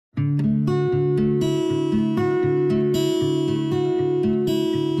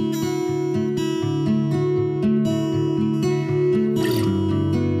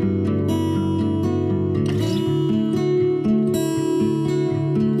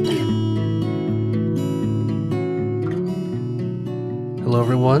Hello,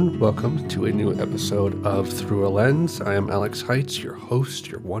 everyone. Welcome to a new episode of Through a Lens. I am Alex Heitz, your host,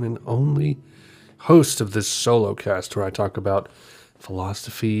 your one and only host of this solo cast where I talk about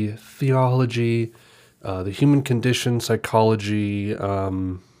philosophy, theology, the human condition, psychology,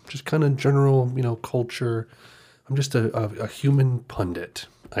 just kind of general, culture. I'm just a human pundit,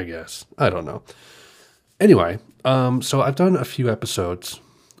 I guess. I don't know. Anyway, so I've done a few episodes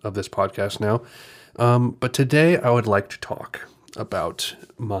of this podcast now, but today I would like to talk about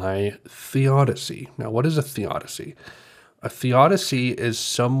my theodicy. Now, what is a theodicy? A theodicy is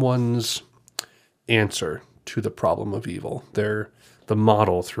someone's answer to the problem of evil. They're the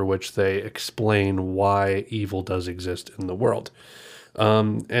model through which they explain why evil does exist in the world.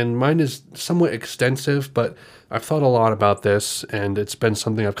 And mine is somewhat extensive, but I've thought a lot about this, and it's been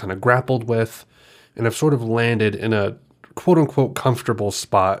something I've kind of grappled with, and I've sort of landed in a quote-unquote comfortable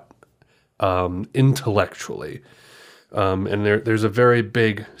spot intellectually. And there's a very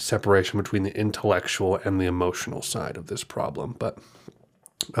big separation between the intellectual and the emotional side of this problem. But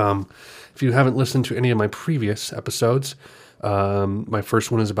if you haven't listened to any of my previous episodes, my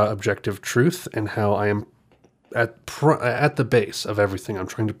first one is about objective truth and how I am at the base of everything. I'm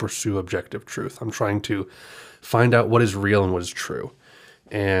trying to pursue objective truth. I'm trying to find out what is real and what is true.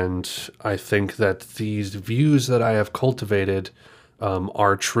 And I think that these views that I have cultivated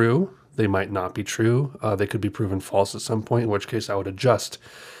are true. They might not be true. They could be proven false at some point, in which case I would adjust.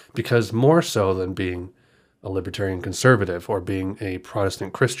 Because more so than being a libertarian conservative or being a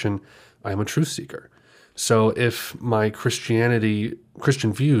Protestant Christian, I am a truth seeker. So if my Christian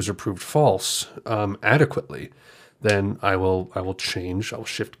views are proved false adequately, then I will change, I'll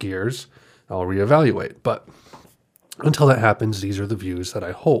shift gears, I'll reevaluate. But until that happens, these are the views that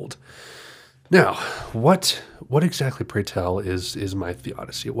I hold. Now, what exactly, pray tell, is my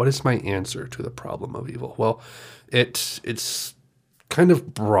theodicy? What is my answer to the problem of evil? Well, it's kind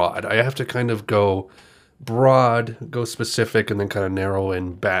of broad. I have to kind of go broad, go specific, and then kind of narrow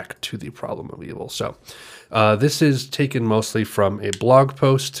in back to the problem of evil. So this is taken mostly from a blog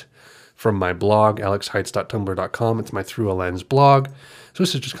post from my blog, alexheitz.tumblr.com. It's my Through a Lens blog. So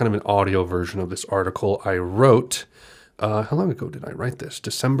this is just kind of an audio version of this article I wrote. How long ago did I write this?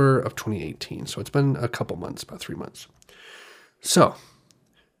 December of 2018. So it's been a couple months, about 3 months. So,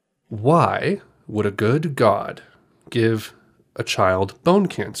 why would a good God give a child bone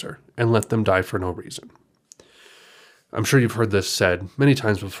cancer and let them die for no reason? I'm sure you've heard this said many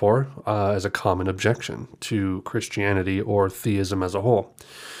times before as a common objection to Christianity or theism as a whole.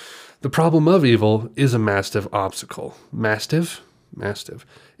 The problem of evil is a massive obstacle. Massive,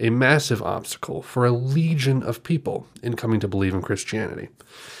 a massive obstacle for a legion of people in coming to believe in Christianity.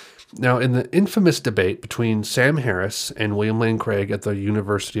 Now, in the infamous debate between Sam Harris and William Lane Craig at the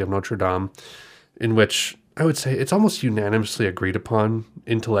University of Notre Dame, in which I would say it's almost unanimously agreed upon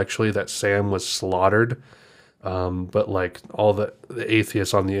intellectually that Sam was slaughtered, but like all the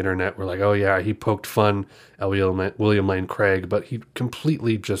atheists on the internet were like, oh yeah, he poked fun at William Lane Craig, but he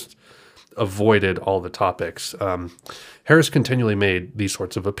completely just avoided all the topics. Harris continually made these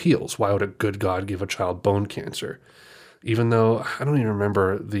sorts of appeals. Why would a good God give a child bone cancer? Even though I don't even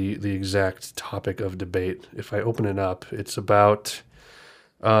remember the exact topic of debate. If I open it up, it's about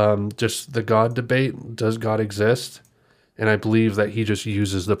just the God debate. Does God exist? And I believe that he just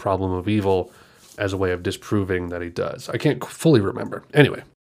uses the problem of evil as a way of disproving that he does. I can't fully remember. Anyway,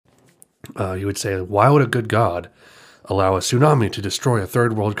 you would say, why would a good God allow a tsunami to destroy a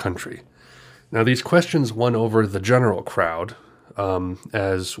third world country? Now, these questions won over the general crowd,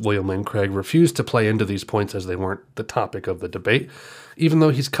 as William Lane Craig refused to play into these points as they weren't the topic of the debate, even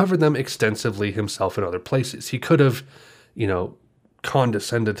though he's covered them extensively himself in other places. He could have,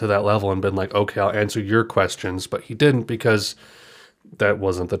 condescended to that level and been like, okay, I'll answer your questions, but he didn't because that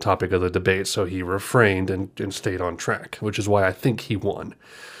wasn't the topic of the debate, so he refrained and stayed on track, which is why I think he won,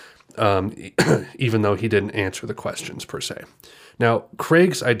 even though he didn't answer the questions per se. Now,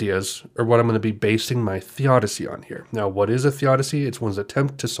 Craig's ideas are what I'm going to be basing my theodicy on here. Now, what is a theodicy? It's one's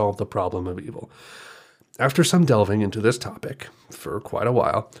attempt to solve the problem of evil. After some delving into this topic for quite a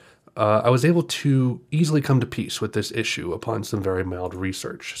while, I was able to easily come to peace with this issue upon some very mild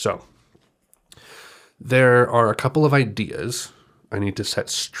research. So, there are a couple of ideas I need to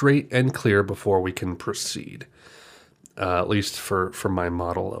set straight and clear before we can proceed, at least for my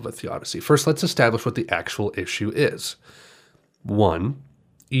model of a theodicy. First, let's establish what the actual issue is. 1,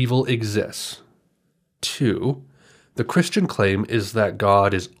 evil exists. 2, the Christian claim is that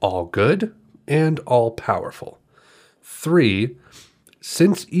God is all good and all powerful. 3,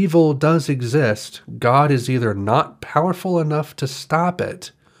 since evil does exist, God is either not powerful enough to stop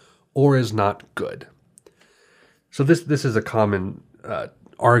it or is not good. So this is a common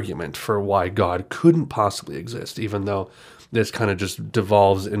argument for why God couldn't possibly exist, even though this kind of just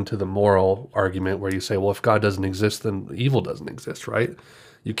devolves into the moral argument where you say, well, if God doesn't exist, then evil doesn't exist, right?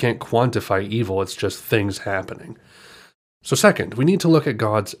 You can't quantify evil. It's just things happening. So second, we need to look at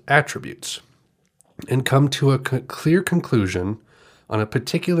God's attributes and come to a clear conclusion on a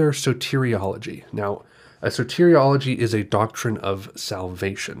particular soteriology. Now, a soteriology is a doctrine of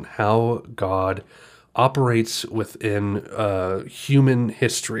salvation, how God operates within human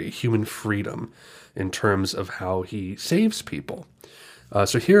history, human freedom, in terms of how he saves people.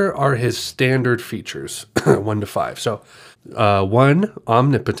 So here are his standard features, 1 to 5. So 1,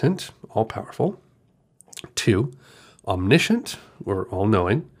 omnipotent, all-powerful. 2, omniscient, or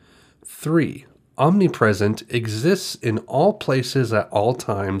all-knowing. 3, omnipresent, exists in all places at all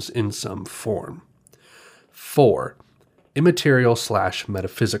times in some form. 4,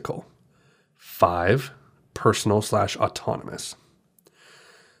 immaterial/metaphysical. 5, personal/autonomous.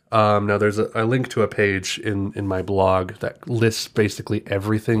 Now, there's a link to a page in my blog that lists basically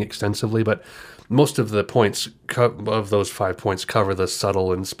everything extensively, but most of the points of those 5 points cover the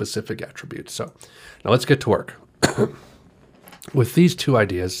subtle and specific attributes. So now let's get to work. With these 2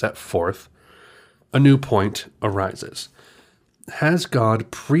 ideas set forth, a new point arises. Has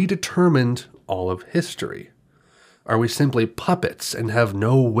God predetermined all of history? Are we simply puppets and have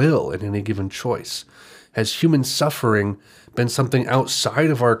no will in any given choice? Has human suffering been something outside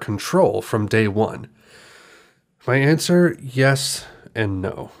of our control from day one? My answer, yes and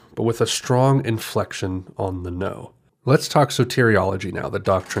no, but with a strong inflection on the no. Let's talk soteriology now, the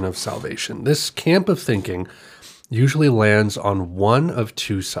doctrine of salvation. This camp of thinking usually lands on one of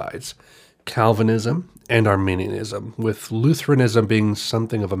 2 sides, Calvinism and Arminianism, with Lutheranism being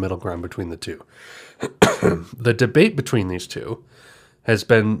something of a middle ground between the two. The debate between these two has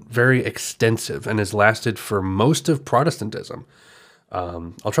been very extensive and has lasted for most of Protestantism.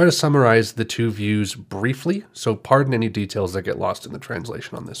 I'll try to summarize the 2 views briefly, so pardon any details that get lost in the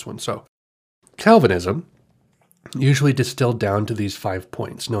translation on this one. So, Calvinism, usually distilled down to these 5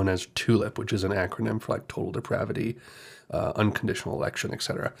 points, known as TULIP, which is an acronym for like total depravity, unconditional election,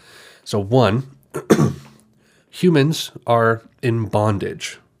 etc. So 1, humans are in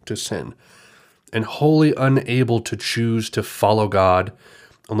bondage to sin and wholly unable to choose to follow God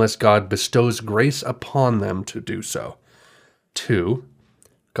unless God bestows grace upon them to do so. 2,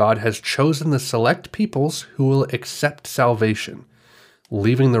 God has chosen the select peoples who will accept salvation,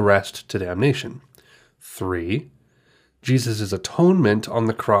 leaving the rest to damnation. 3, Jesus' atonement on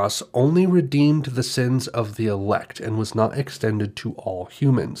the cross only redeemed the sins of the elect and was not extended to all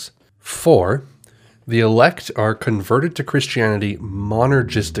humans. 4, the elect are converted to Christianity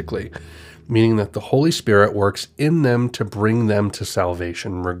monergistically, meaning that the Holy Spirit works in them to bring them to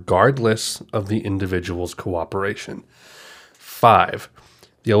salvation, regardless of the individual's cooperation. 5,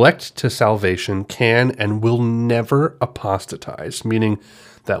 the elect to salvation can and will never apostatize, meaning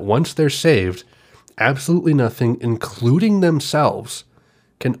that once they're saved, absolutely nothing, including themselves,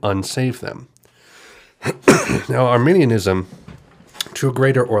 can unsave them. Now, Arminianism, to a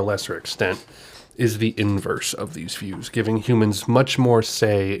greater or lesser extent, is the inverse of these views, giving humans much more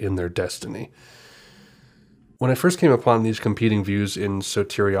say in their destiny. When I first came upon these competing views in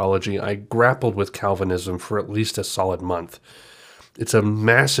soteriology, I grappled with Calvinism for at least a solid month. It's a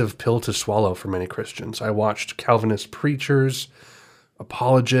massive pill to swallow for many Christians. I watched Calvinist preachers,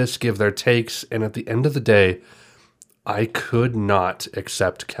 apologists give their takes, and at the end of the day, I could not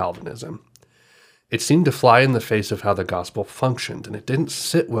accept Calvinism. It seemed to fly in the face of how the gospel functioned, and it didn't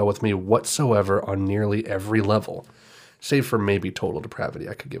sit well with me whatsoever on nearly every level, save for maybe total depravity.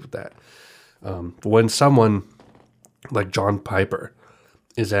 I could give it that. But when someone like John Piper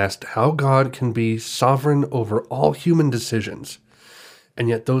is asked how God can be sovereign over all human decisions, and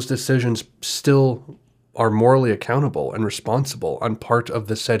yet those decisions still are morally accountable and responsible on part of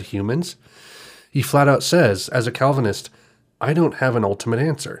the said humans, he flat out says, as a Calvinist, I don't have an ultimate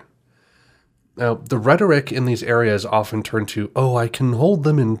answer. Now, the rhetoric in these areas often turn to, oh, I can hold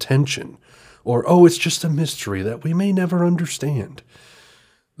them in tension, or, oh, it's just a mystery that we may never understand.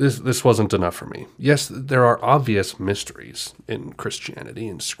 This wasn't enough for me. Yes, there are obvious mysteries in Christianity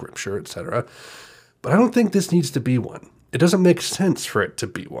and Scripture, etc., but I don't think this needs to be one. It doesn't make sense for it to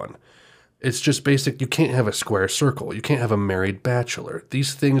be one. It's just basic. You can't have a square circle. You can't have a married bachelor.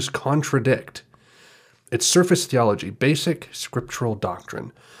 These things contradict. It's surface theology, basic scriptural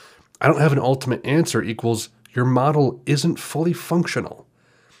doctrine. I don't have an ultimate answer equals your model isn't fully functional.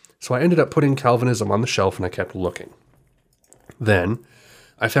 So I ended up putting Calvinism on the shelf and I kept looking. Then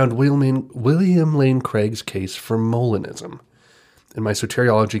I found William Lane Craig's case for Molinism. and my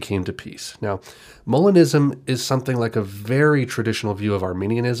soteriology came to peace. Now, Molinism is something like a very traditional view of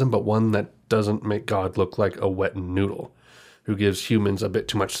Arminianism, but one that doesn't make God look like a wet noodle who gives humans a bit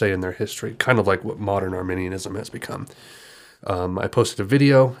too much say in their history, kind of like what modern Arminianism has become. I posted a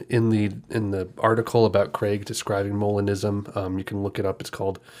video in the article about Craig describing Molinism. You can look it up. It's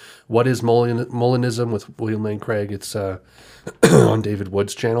called "What is Molinism?" with William Lane Craig. It's on David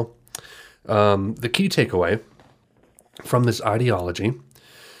Wood's channel. The key takeaway from this ideology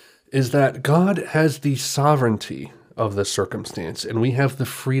is that God has the sovereignty of the circumstance, and we have the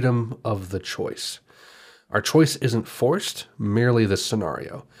freedom of the choice. Our choice isn't forced, merely the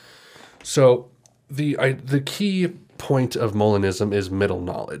scenario. So the key point of Molinism is middle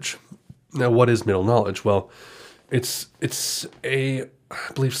knowledge. Now, what is middle knowledge? Well, it's I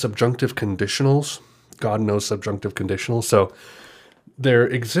believe, subjunctive conditionals. God knows subjunctive conditionals. So there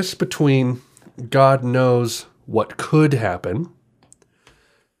exists between God knows what could happen,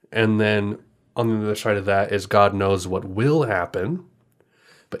 and then on the other side of that is God knows what will happen.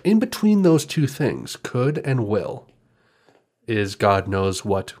 But in between those two things, could and will, is God knows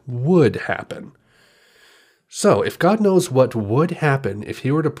what would happen. So if God knows what would happen if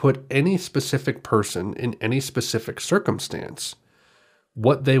he were to put any specific person in any specific circumstance,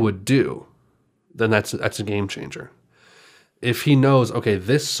 what they would do, then that's a game changer. If he knows, okay,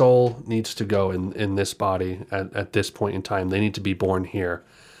 this soul needs to go in this body at this point in time, they need to be born here,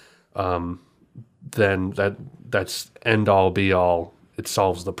 then that's end all be all. It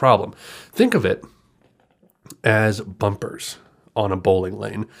solves the problem. Think of it as bumpers on a bowling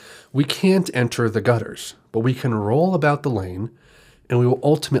lane. We can't enter the gutters, but we can roll about the lane, and we will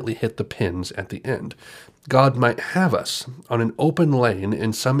ultimately hit the pins at the end. God might have us on an open lane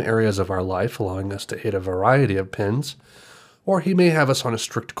in some areas of our life, allowing us to hit a variety of pins, or he may have us on a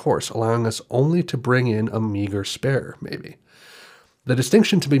strict course, allowing us only to bring in a meager spare, maybe. The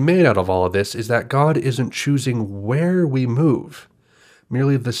distinction to be made out of all of this is that God isn't choosing where we move,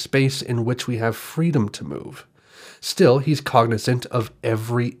 merely the space in which we have freedom to move. Still, he's cognizant of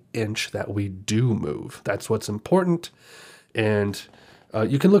every inch that we do move. That's what's important. And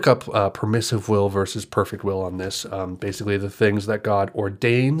you can look up permissive will versus perfect will on this. Basically, the things that God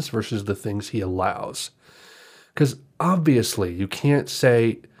ordains versus the things he allows. Because obviously, you can't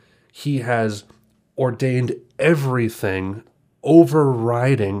say he has ordained everything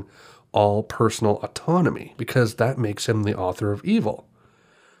overriding all personal autonomy, because that makes him the author of evil.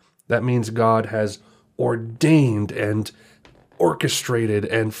 That means God has ordained and orchestrated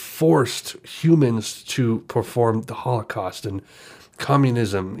and forced humans to perform the Holocaust and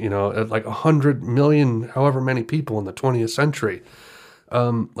communism, like 100 million, however many people in the 20th century.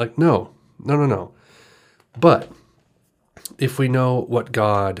 No. But if we know what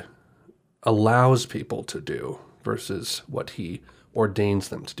God allows people to do versus what he ordains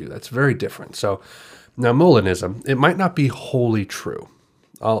them to do, that's very different. So now Molinism, it might not be wholly true.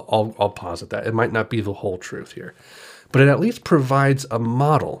 I'll posit that. It might not be the whole truth here, but it at least provides a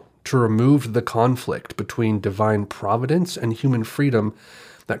model to remove the conflict between divine providence and human freedom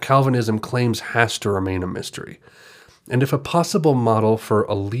that Calvinism claims has to remain a mystery. And if a possible model for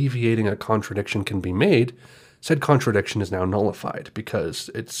alleviating a contradiction can be made, said contradiction is now nullified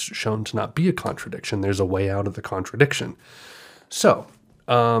because it's shown to not be a contradiction. There's a way out of the contradiction. So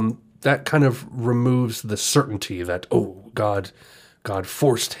that kind of removes the certainty that, God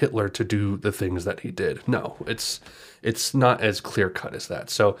forced Hitler to do the things that he did. No, it's not as clear-cut as that.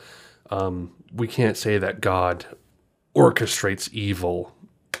 So we can't say that God orchestrates evil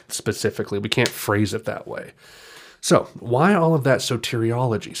specifically. We can't phrase it that way. So why all of that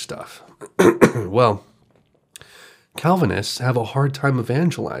soteriology stuff? Well, Calvinists have a hard time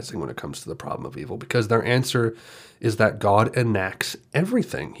evangelizing when it comes to the problem of evil because their answer is that God enacts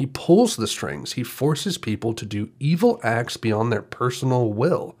everything. He pulls the strings. He forces people to do evil acts beyond their personal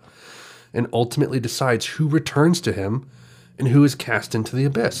will and ultimately decides who returns to him and who is cast into the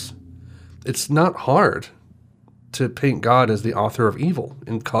abyss. It's not hard to paint God as the author of evil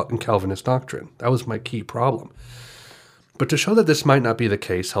in Calvinist doctrine. That was my key problem. But to show that this might not be the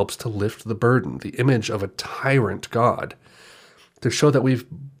case helps to lift the burden, the image of a tyrant God, to show that we've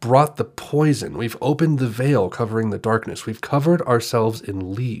brought the poison, we've opened the veil covering the darkness, we've covered ourselves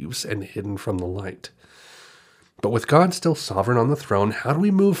in leaves and hidden from the light. But with God still sovereign on the throne, how do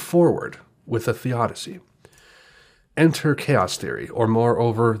we move forward with a theodicy? Enter chaos theory, or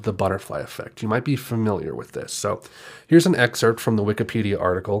moreover, the butterfly effect. You might be familiar with this. So here's an excerpt from the Wikipedia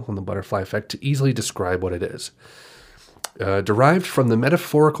article on the butterfly effect to easily describe what it is. Derived from the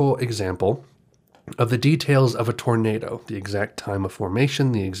metaphorical example of the details of a tornado, the exact time of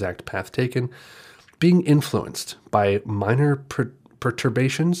formation, the exact path taken, being influenced by minor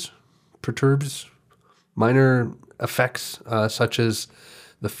perturbs minor effects such as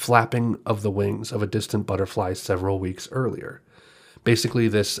the flapping of the wings of a distant butterfly several weeks earlier. Basically,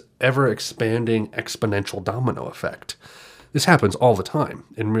 this ever-expanding exponential domino effect. This happens all the time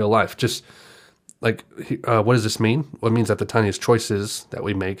in real life. Just like, what does this mean? Well, it means that the tiniest choices that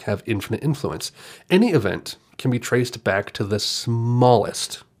we make have infinite influence. Any event can be traced back to the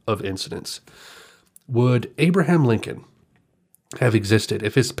smallest of incidents. Would Abraham Lincoln have existed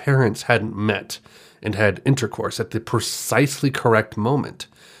if his parents hadn't met and had intercourse at the precisely correct moment?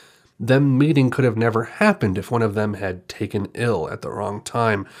 Them meeting could have never happened if one of them had taken ill at the wrong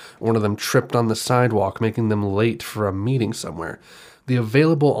time, or one of them tripped on the sidewalk, making them late for a meeting somewhere. The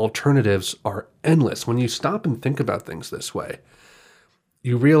available alternatives are endless. When you stop and think about things this way,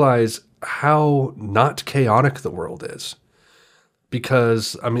 you realize how not chaotic the world is.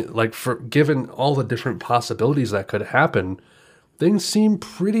 Because, given all the different possibilities that could happen, things seem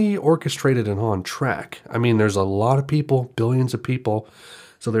pretty orchestrated and on track. There's a lot of people, billions of people,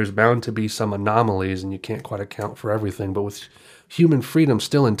 so there's bound to be some anomalies, and you can't quite account for everything. But with human freedom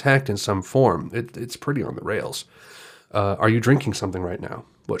still intact in some form, it's pretty on the rails. Are you drinking something right now?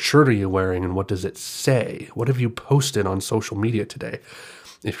 What shirt are you wearing, and what does it say? What have you posted on social media today?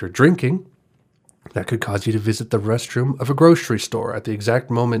 If you're drinking, that could cause you to visit the restroom of a grocery store at the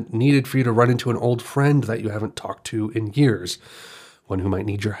exact moment needed for you to run into an old friend that you haven't talked to in years, one who might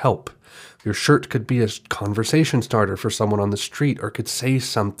need your help. Your shirt could be a conversation starter for someone on the street, or could say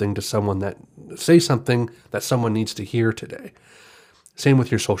something that someone needs to hear today. Same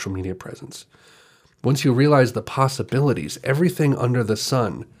with your social media presence. Once you realize the possibilities, everything under the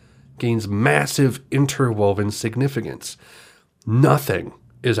sun gains massive interwoven significance. Nothing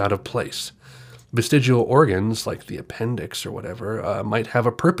is out of place. Vestigial organs, like the appendix or whatever, might have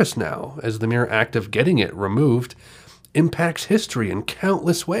a purpose now, as the mere act of getting it removed impacts history in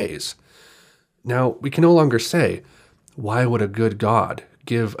countless ways. Now, we can no longer say, why would a good God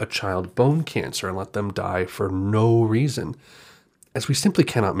give a child bone cancer and let them die for no reason? As we simply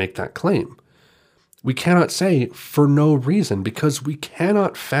cannot make that claim. We cannot say for no reason, because we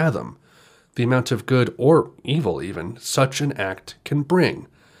cannot fathom the amount of good, or evil even, such an act can bring.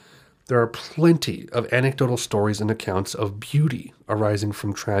 There are plenty of anecdotal stories and accounts of beauty arising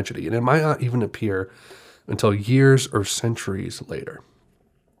from tragedy, and it might not even appear until years or centuries later.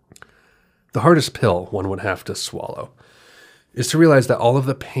 The hardest pill one would have to swallow is to realize that all of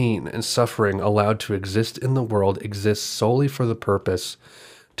the pain and suffering allowed to exist in the world exists solely for the purpose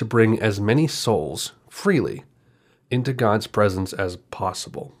to bring as many souls freely into God's presence as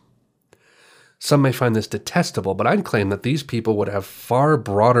possible. Some may find this detestable, but I'd claim that these people would have far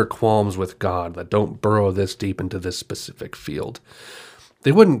broader qualms with God that don't burrow this deep into this specific field.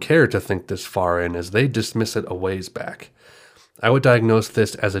 They wouldn't care to think this far in, as they dismiss it a ways back. I would diagnose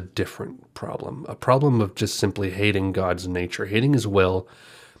this as a different problem, a problem of just simply hating God's nature, hating his will,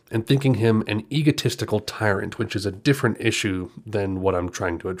 and thinking him an egotistical tyrant, which is a different issue than what I'm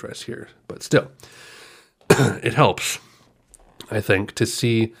trying to address here. But still, it helps, I think, to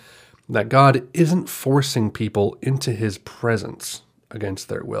see that God isn't forcing people into his presence against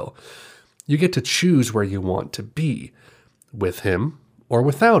their will. You get to choose where you want to be, with him or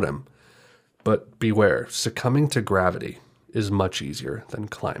without him. But beware, succumbing to gravity is much easier than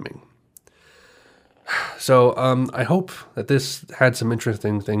climbing. So I hope that this had some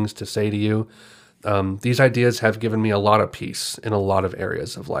interesting things to say to you. These ideas have given me a lot of peace in a lot of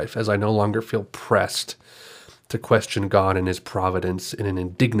areas of life, as I no longer feel pressed to question God and his providence in an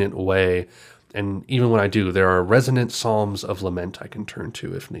indignant way. And even when I do, there are resonant psalms of lament I can turn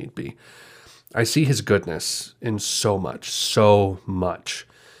to if need be. I see his goodness in so much.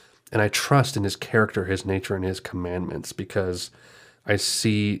 And I trust in his character, his nature, and his commandments, because I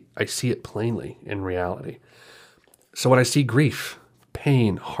see it plainly in reality. So when I see grief,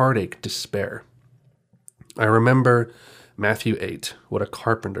 pain, heartache, despair, I remember Matthew 8, what a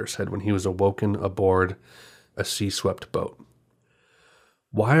carpenter said when he was awoken aboard a sea-swept boat.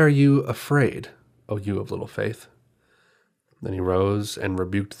 "Why are you afraid, O you of little faith?" Then he rose and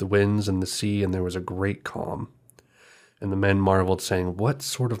rebuked the winds and the sea, and there was a great calm. And the men marveled, saying, "What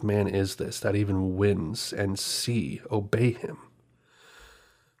sort of man is this, that even winds and sea obey him?"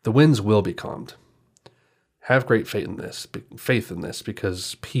 The winds will be calmed. Have great faith in this,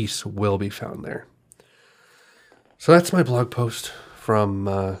 because peace will be found there. So that's my blog post from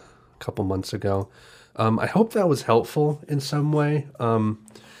a couple months ago. I hope that was helpful in some way.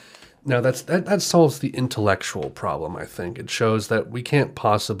 Now that solves the intellectual problem, I think. It shows that we can't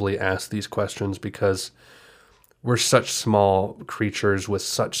possibly ask these questions because we're such small creatures with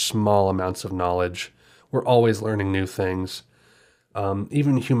such small amounts of knowledge. We're always learning new things.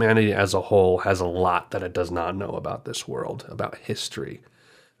 Even humanity as a whole has a lot that it does not know about this world, about history,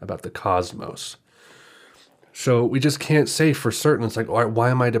 about the cosmos. So we just can't say for certain. It's like, why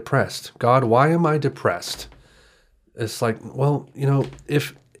am I depressed? God, why am I depressed? It's like, well,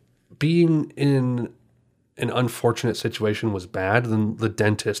 if being in an unfortunate situation was bad, then the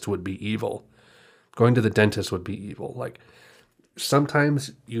dentist would be evil. Going to the dentist would be evil. Like,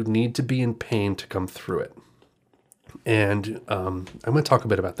 sometimes you need to be in pain to come through it. And I'm going to talk a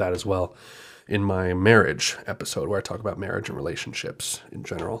bit about that as well in my marriage episode, where I talk about marriage and relationships in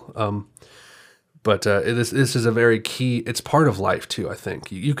general. But this is a very key, it's part of life too, I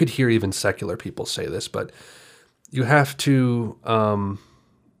think. You could hear even secular people say this, but you have to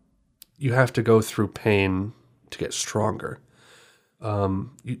go through pain to get stronger.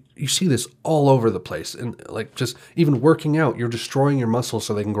 You see this all over the place. And like, just even working out, you're destroying your muscles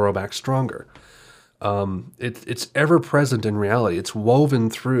so they can grow back stronger. It's ever present in reality. It's woven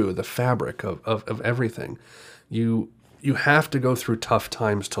through the fabric of everything. You have to go through tough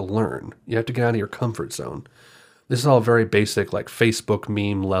times to learn. You have to get out of your comfort zone. This is all very basic, like Facebook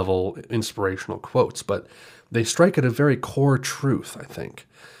meme level inspirational quotes, but they strike at a very core truth, I think.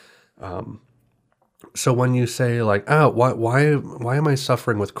 So when you say like, why am I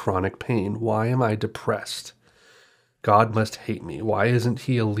suffering with chronic pain? Why am I depressed? God must hate me. Why isn't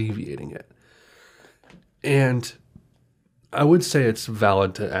he alleviating it? And I would say it's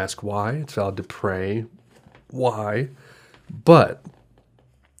valid to ask why. It's valid to pray why. But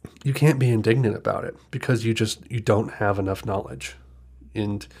you can't be indignant about it because you don't have enough knowledge.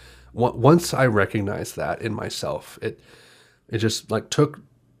 And once I recognized that in myself, it just like took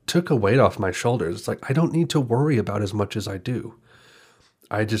a weight off my shoulders. It's like, I don't need to worry about as much as I do.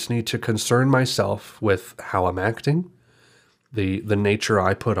 I just need to concern myself with how I'm acting, the nature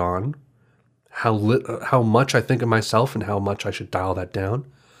I put on, how much I think of myself and how much I should dial that down,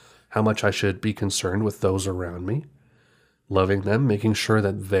 how much I should be concerned with those around me, loving them, making sure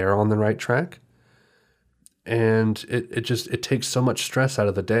that they're on the right track. And it takes so much stress out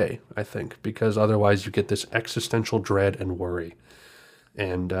of the day, I think, because otherwise you get this existential dread and worry,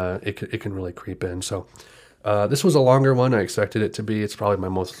 and it can really creep in. So this was a longer one. I expected it to be. It's probably my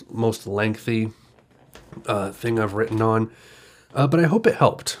most lengthy thing I've written on, but I hope it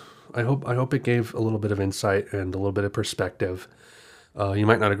helped. I hope it gave a little bit of insight and a little bit of perspective. You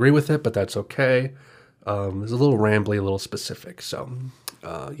might not agree with it, but that's okay. It's a little rambly, a little specific. So,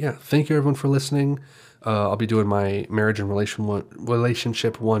 thank you everyone for listening. I'll be doing my marriage and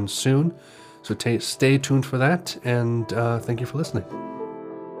relationship one soon. So stay tuned for that, and thank you for listening.